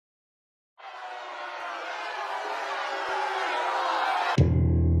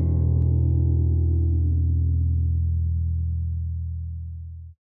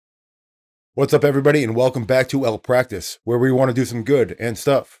What's up, everybody, and welcome back to El Practice, where we want to do some good and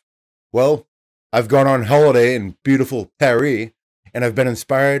stuff. Well, I've gone on holiday in beautiful Paris, and I've been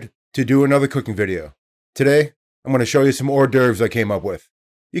inspired to do another cooking video. Today, I'm going to show you some hors d'oeuvres I came up with.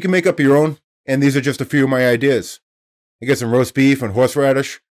 You can make up your own, and these are just a few of my ideas. I got some roast beef and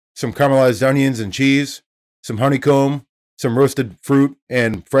horseradish, some caramelized onions and cheese, some honeycomb, some roasted fruit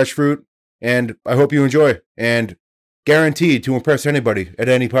and fresh fruit, and I hope you enjoy, and guaranteed to impress anybody at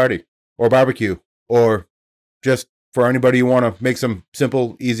any party or barbecue, or just for anybody you want to make some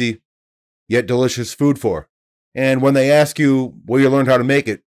simple, easy, yet delicious food for. And when they ask you where you learned how to make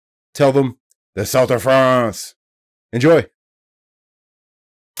it, tell them the South of France. Enjoy.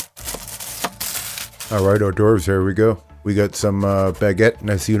 All right, hors d'oeuvres, here we go. We got some baguette,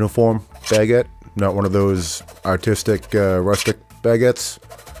 nice uniform baguette, not one of those artistic, rustic baguettes.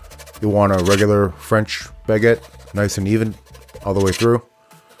 You want a regular French baguette, nice and even all the way through.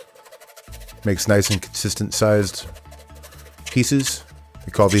 Makes nice and consistent sized pieces.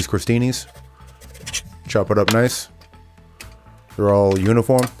 We call these crostinis. Chop it up nice. They're all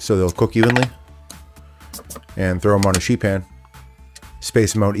uniform, so they'll cook evenly. And throw them on a sheet pan.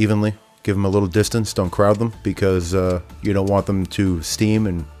 Space them out evenly. Give them a little distance. Don't crowd them, because you don't want them to steam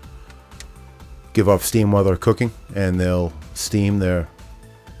and give off steam while they're cooking. And they'll steam their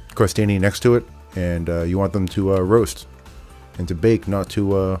crostini next to it. And you want them to roast and to bake, not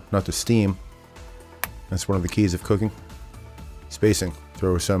to steam. That's one of the keys of cooking. Spacing.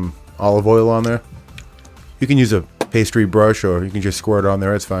 Throw some olive oil on there. You can use a pastry brush, or you can just squirt it on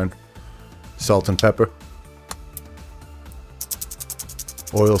there, it's fine. Salt and pepper.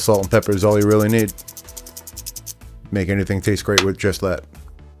 Oil, salt, and pepper is all you really need. Make anything taste great with just that.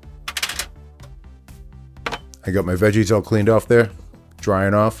 I got my veggies all cleaned off there.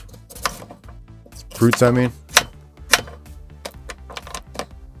 Drying off. Fruits, I mean.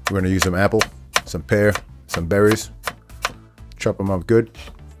 We're going to use some apple, some pear, some berries. Chop them up good.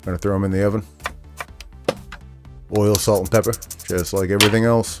 Going to throw them in the oven. Oil, salt, and pepper, just like everything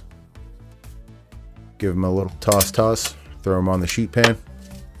else. Give them a little toss. Throw them on the sheet pan.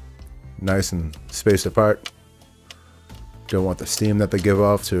 Nice and spaced apart. Don't want the steam that they give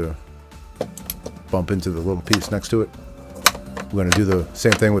off to bump into the little piece next to it. We're going to do the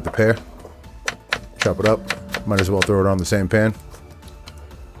same thing with the pear. Chop it up. Might as well throw it on the same pan.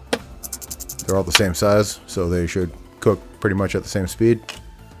 They're all the same size, so they should cook pretty much at the same speed.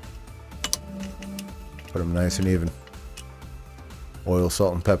 Put them nice and even. Oil,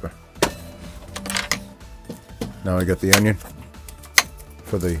 salt, and pepper. Now I got the onion.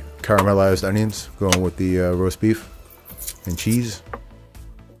 For the caramelized onions, going with the roast beef and cheese.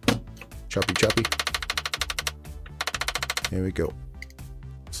 Choppy. Here we go.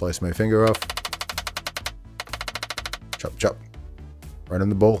 Slice my finger off. Chop. Right in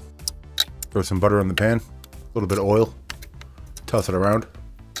the bowl. Throw some butter in the pan. A little bit of oil. Toss it around.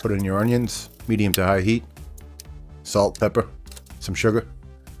 Put in your onions. Medium to high heat. Salt, pepper, some sugar.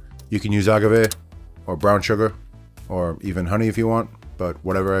 You can use agave or brown sugar or even honey if you want, but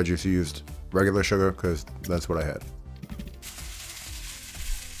whatever, I just used regular sugar because that's what I had.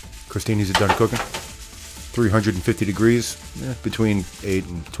 Crostinis are done cooking. 350 degrees, between 8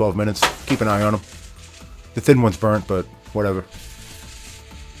 and 12 minutes. Keep an eye on them. The thin one's burnt, but whatever.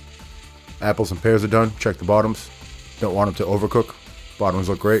 Apples and pears are done. Check the bottoms. Don't want them to overcook. Bottoms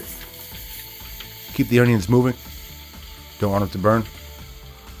look great. Keep the onions moving. Don't want them to burn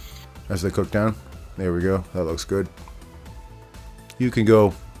as they cook down. There we go. That looks good. You can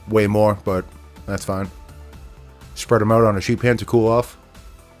go way more, but that's fine. Spread them out on a sheet pan to cool off.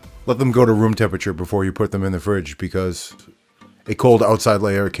 Let them go to room temperature before you put them in the fridge, because a cold outside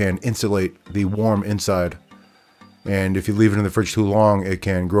layer can insulate the warm inside. And if you leave it in the fridge too long, it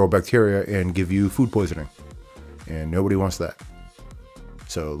can grow bacteria and give you food poisoning. And nobody wants that.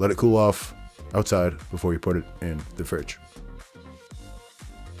 So let it cool off outside before you put it in the fridge.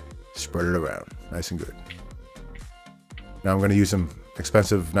 Spread it around, nice and good. Now I'm going to use some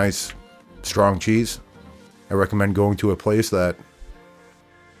expensive, nice, strong cheese. I recommend going to a place that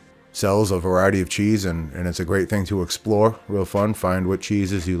sells a variety of cheese, and it's a great thing to explore. Real fun. Find what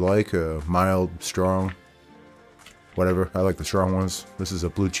cheeses you like, mild, strong, whatever. I like the strong ones. This is a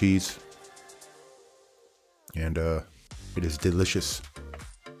blue cheese, and it is delicious.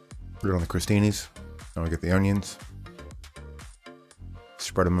 Put it on the crostinis. Now we get the onions.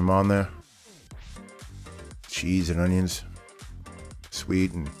 Spread them on there. Cheese and onions.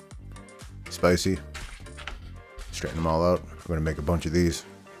 Sweet and spicy. Straighten them all out. I'm going to make a bunch of these.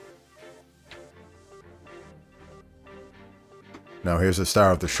 Now here's the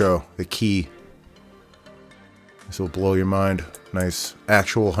star of the show. The key. This will blow your mind. Nice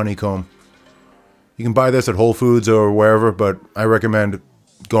actual honeycomb. You can buy this at Whole Foods or wherever, but I recommend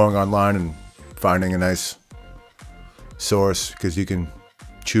going online and finding a nice source, because you can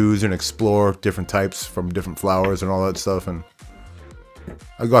choose and explore different types from different flowers and all that stuff. And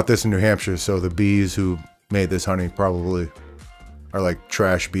I got this in New Hampshire, so the bees who made this honey probably are like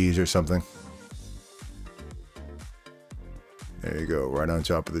trash bees or something. There you go, right on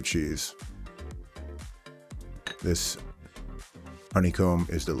top of the cheese. This honeycomb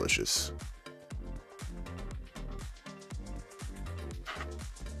is delicious.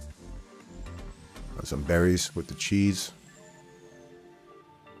 Some berries with the cheese.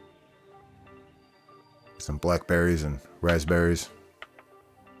 Some blackberries and raspberries.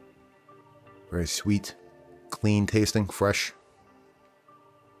 Very sweet, clean tasting, fresh.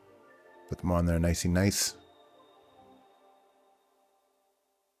 Put them on there nicey nice.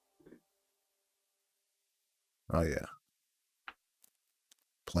 Oh yeah.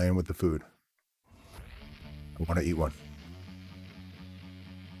 Playing with the food. I want to eat one.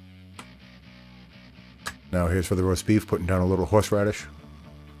 Now here's for the roast beef, putting down a little horseradish.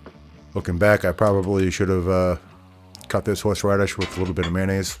 Looking back, I probably should have cut this horseradish with a little bit of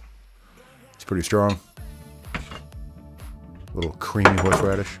mayonnaise. It's pretty strong. A little creamy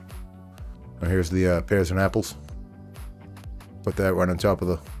horseradish. Now here's the pears and apples. Put that right on top of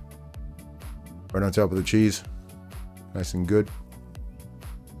the cheese. Nice and good.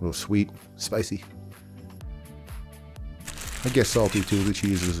 A little sweet, spicy. I guess salty too. The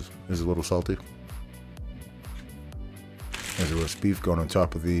cheese is a little salty. There's the roast beef going on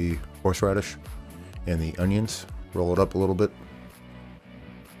top of the horseradish and the onions. Roll it up a little bit.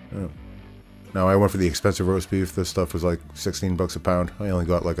 Oh. Now I went for the expensive roast beef. This stuff was like 16 bucks a pound. I only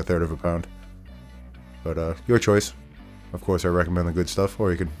got like a third of a pound. But your choice. Of course, I recommend the good stuff, or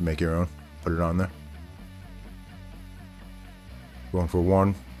you can make your own. Put it on there. Going for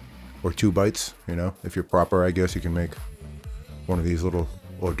 1 or 2 bites, you know. If you're proper, I guess you can make one of these little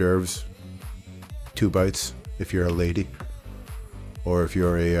hors d'oeuvres. 2 bites if you're a lady. Or if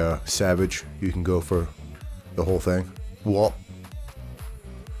you're a savage, you can go for the whole thing. Whoop.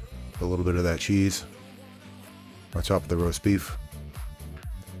 A little bit of that cheese on top of the roast beef.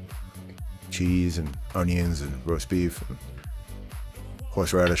 Cheese and onions and roast beef and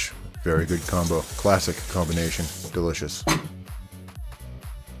horseradish. Very good combo. Classic combination. Delicious.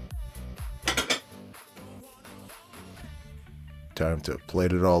 Time to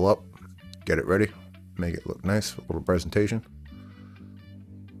plate it all up. Get it ready. Make it look nice. A little presentation.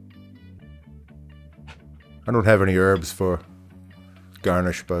 I don't have any herbs for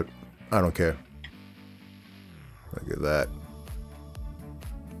garnish, but I don't care. Look at that.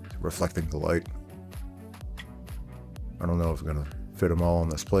 Reflecting the light. I don't know if I'm gonna fit them all on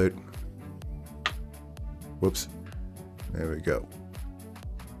this plate. Whoops. There we go.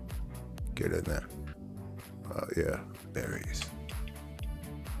 Get in there. Oh yeah, berries.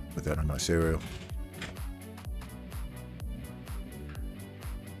 Put that on my cereal.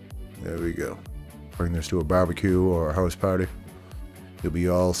 There we go. Bring this to a barbecue or a house party. You'll be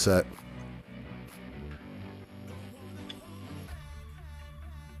all set.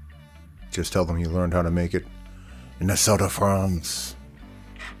 Just tell them you learned how to make it in the south of France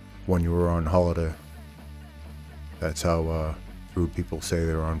when you were on holiday. That's how rude people say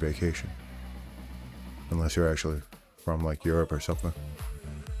they're on vacation. Unless you're actually from like Europe or something.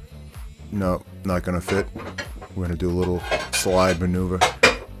 No, not gonna fit. We're gonna do a little slide maneuver.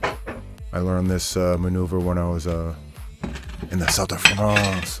 I learned this maneuver when I was in the south of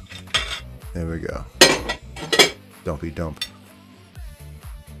France. There we go. Dumpy dump.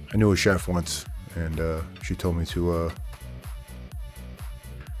 I knew a chef once, and she told me to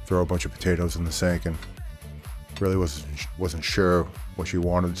throw a bunch of potatoes in the sink, and really wasn't sure what she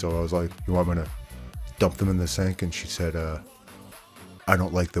wanted, so I was like, "You want me to dump them in the sink?" And she said, "I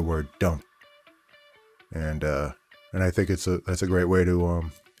don't like the word dump," and I think that's a great way to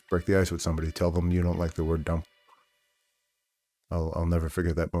break the ice with somebody. Tell them you don't like the word dump. I'll never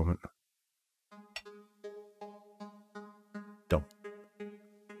forget that moment. Dump.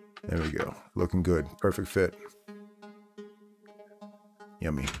 There we go. Looking good. Perfect fit.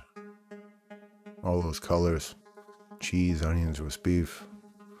 Yummy. All those colors. Cheese, onions, roast beef.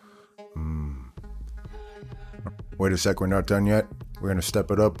 Wait a sec, we're not done yet. We're going to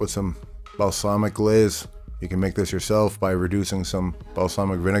step it up with some balsamic glaze. You can make this yourself by reducing some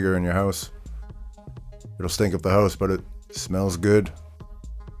balsamic vinegar in your house. It'll stink up the house, but it smells good.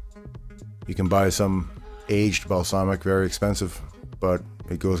 You can buy some aged balsamic, very expensive, but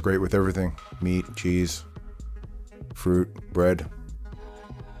it goes great with everything. Meat, cheese, fruit, bread.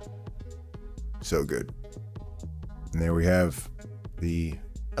 So good. And there we have the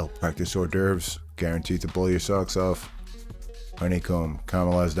El Practice hors d'oeuvres Guaranteed to blow your socks off. Honeycomb,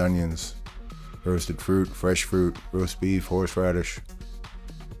 caramelized onions, roasted fruit, fresh fruit, roast beef, horseradish.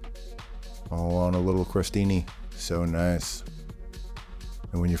 All on a little crostini. So nice.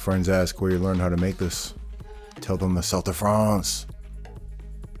 And when your friends ask where you learned how to make this, tell them the South of France.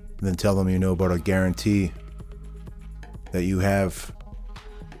 And then tell them you know about a guarantee that you have,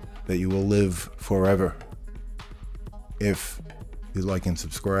 that you will live forever if you like and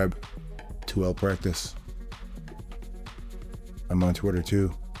subscribe to El Practice. I'm on Twitter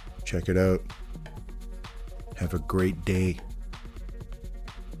too. Check it out. Have a great day.